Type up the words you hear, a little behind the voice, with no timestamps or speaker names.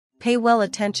Pay well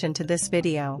attention to this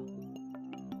video.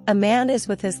 A man is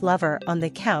with his lover on the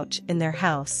couch in their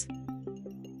house.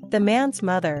 The man's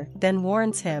mother then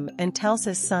warns him and tells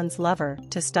his son's lover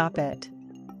to stop it.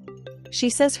 She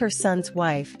says her son's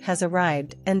wife has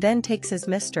arrived and then takes his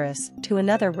mistress to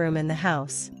another room in the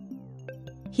house.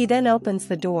 He then opens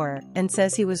the door and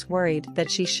says he was worried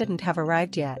that she shouldn't have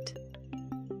arrived yet.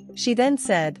 She then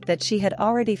said that she had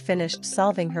already finished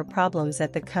solving her problems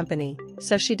at the company,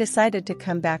 so she decided to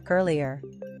come back earlier.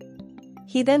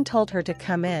 He then told her to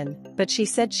come in, but she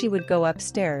said she would go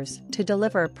upstairs to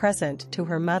deliver a present to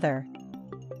her mother.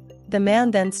 The man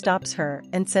then stops her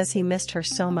and says he missed her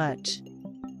so much.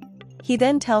 He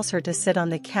then tells her to sit on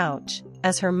the couch,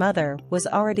 as her mother was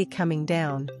already coming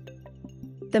down.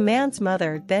 The man's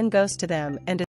mother then goes to them and